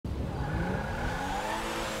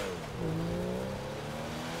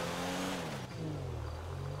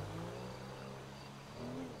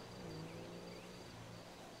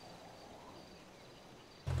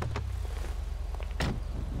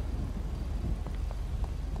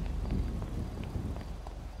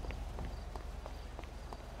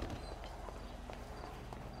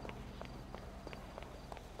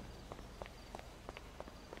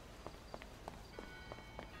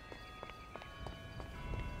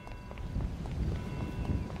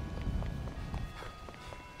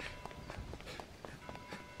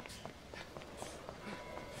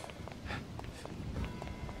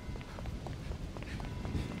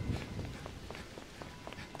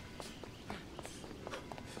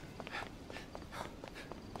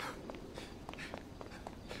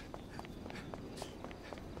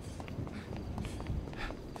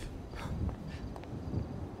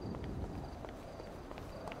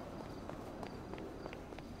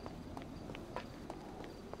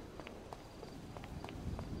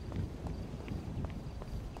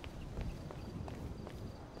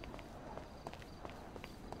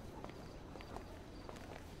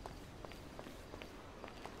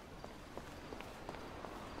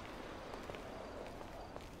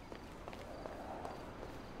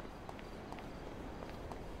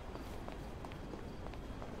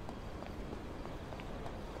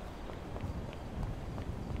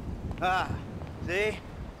Ah, see?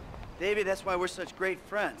 Davey, that's why we're such great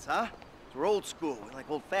friends, huh? We're old school. We like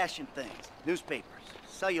old-fashioned things. Newspapers,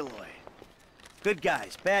 celluloid. Good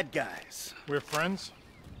guys, bad guys. We're friends?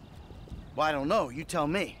 Well, I don't know. You tell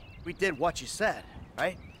me. We did what you said,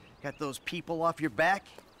 right? Got those people off your back?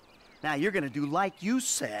 Now you're gonna do like you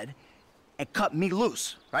said and cut me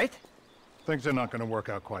loose, right? Things are not gonna work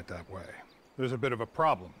out quite that way. There's a bit of a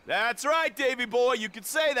problem. That's right, Davey boy, you could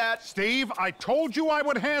say that. Steve, I told you I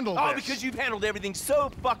would handle this. Oh, because you've handled everything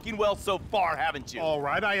so fucking well so far, haven't you? All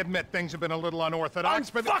right, I admit things have been a little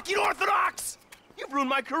unorthodox, but... Fucking orthodox! You've ruined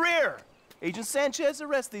my career! Agent Sanchez,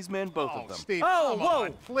 arrest these men, both of them. Steve, oh, come whoa!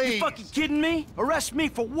 on, please. You fucking kidding me? Arrest me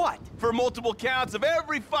for what? For multiple counts of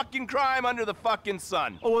every fucking crime under the fucking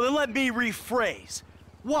sun. Oh, well, then let me rephrase.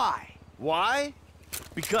 Why? Why?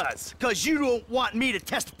 Because you don't want me to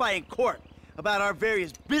testify in court about our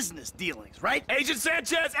various business dealings, right? Agent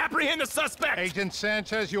Sanchez, apprehend the suspect! Agent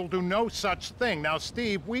Sanchez, you'll do no such thing. Now,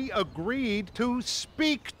 Steve, we agreed to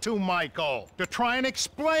speak to Michael, to try and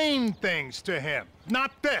explain things to him.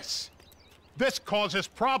 Not this. This causes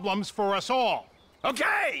problems for us all.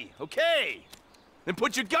 Okay, okay. Then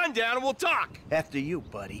put your gun down and we'll talk. After you,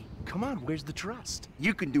 buddy. Come on, where's the trust?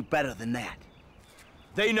 You can do better than that.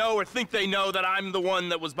 They know or think they know that I'm the one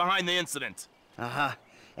that was behind the incident. Uh-huh.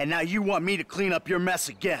 And now you want me to clean up your mess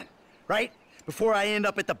again, right? Before I end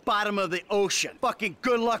up at the bottom of the ocean. Fucking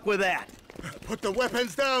good luck with that. Put the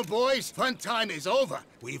weapons down, boys. Fun time is over.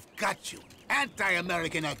 We've got you.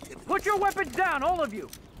 Anti-American activity. Put your weapons down, all of you!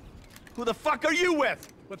 Who the fuck are you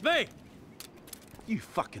with? With me! You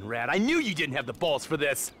fucking rat. I knew you didn't have the balls for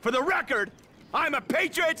this. For the record, I'm a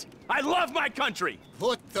patriot. I love my country.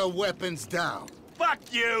 Put the weapons down. Fuck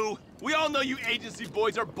you. We all know you agency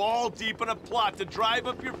boys are ball deep in a plot to drive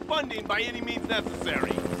up your funding by any means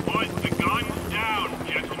necessary. Put the gun down,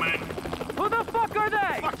 gentlemen. Who the fuck are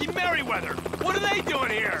they? Fucking Merryweather. What are they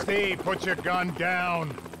doing here? Steve, put your gun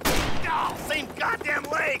down. Oh, same goddamn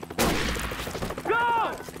leg.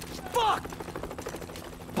 Go! Fuck!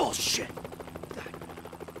 Bullshit.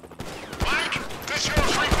 Mike, this your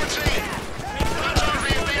frequency? That's RV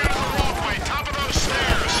at the end of the walkway, top of those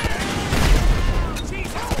stairs.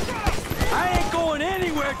 I ain't going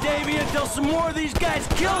anywhere, Davey, until some more of these guys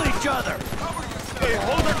kill each other. Hey,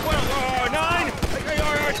 hold it well. 9. Hey,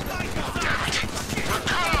 all right. Damn it. We're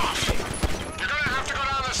cut off. You're gonna have to go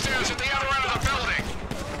down the stairs at the other end of the building.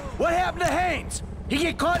 What happened to Haines? He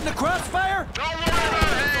get caught in the crossfire? Don't worry about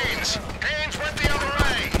Haines. Haines went the other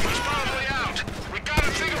way. He's probably out. We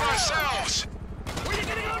gotta think of ourselves. Where you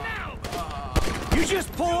gonna go now? You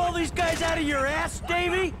just pull all these guys out of your ass,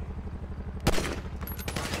 Davey?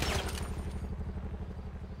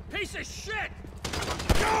 Piece of shit!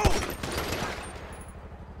 Go!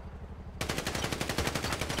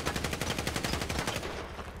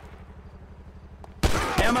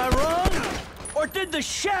 Am I wrong? Or did the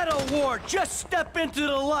Shadow War just step into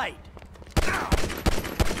the light?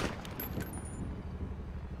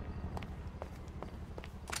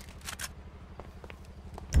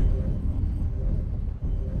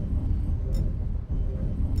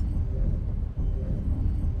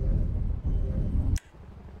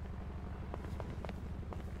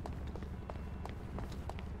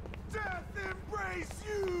 Death embrace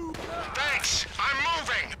you! Thanks. I'm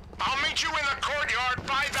moving. I'll meet you in the courtyard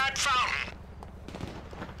by that fountain.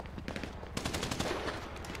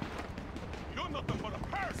 You're nothing but a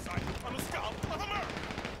parasite on the scalp of America.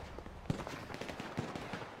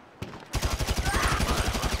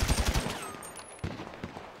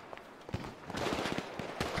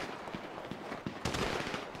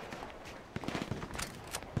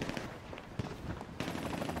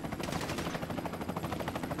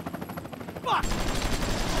 Fuck!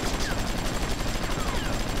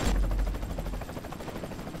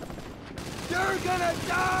 You're gonna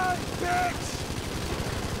die, bitch!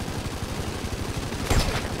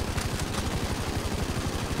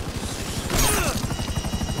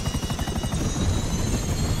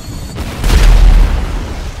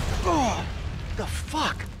 Oh, the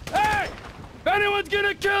fuck? Hey! If anyone's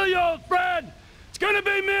gonna kill you, old friend, it's gonna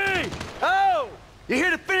be me! Oh! You here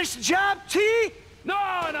to finish the job, T? No,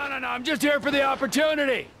 I'm just here for the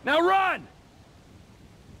opportunity. Now run!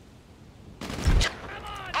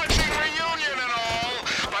 Punching reunion and all,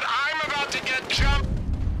 but I'm about to get jumped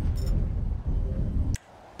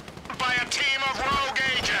by a team of rogue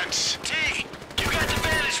agents. T, you got the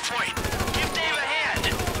vantage point. Give Dave a hand.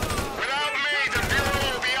 Without me, the Bureau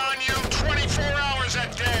will be on you 24 hours a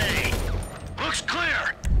day. Looks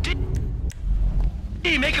clear.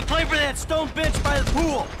 T, make a play for that stone bench by the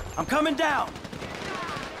pool. I'm coming down.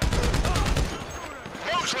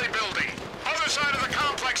 Mosley Building, other side of the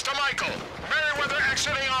complex close to Michael. Merriweather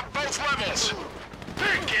exiting on both levels.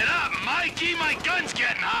 Pick it up, Mikey! My gun's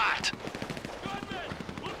getting hot!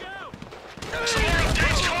 Some more of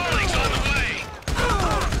Dave's colleagues on the way.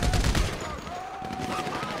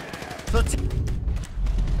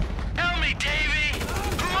 Tell me, Davey,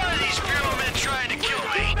 who are these Bureau men trying to kill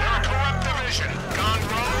me? They're a corrupt division, gone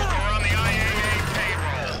rogue or on the IAA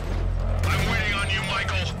payroll. I'm waiting on you,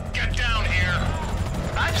 Michael. Get down here.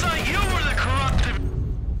 I thought you were the corrupt division.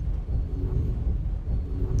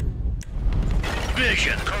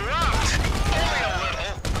 Corrupt? Only a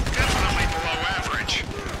little. Definitely below average.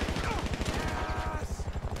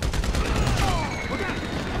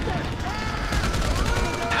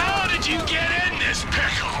 How did you get in this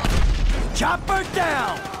pickle? Chopper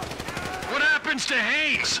down! What happens to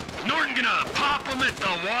Haines? Norton gonna pop him at the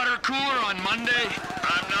water cooler on Monday?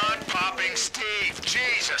 I'm not popping Steve.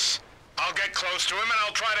 Jesus. I'll get close to him and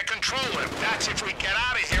I'll try to control him. That's if we get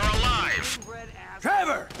out of here alive.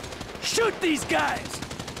 Trevor! Shoot these guys!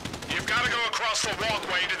 You've got to go across the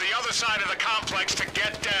walkway to the other side of the complex to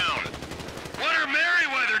get down. What are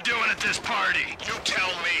Merriweather doing at this party? You tell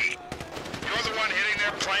me. You're the one hitting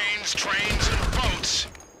their planes, trains, and boats.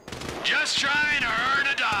 Just trying to earn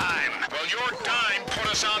a dime. Well, your dime put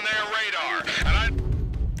us on their radar, and I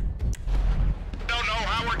don't know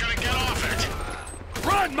how we're gonna get off it.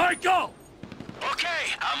 Run, Michael!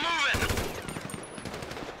 Okay, I'm moving.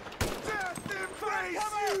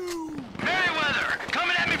 Merriweather,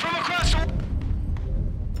 coming at me from across the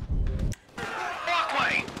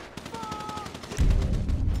walkway.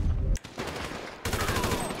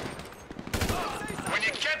 When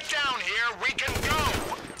you get down here, we can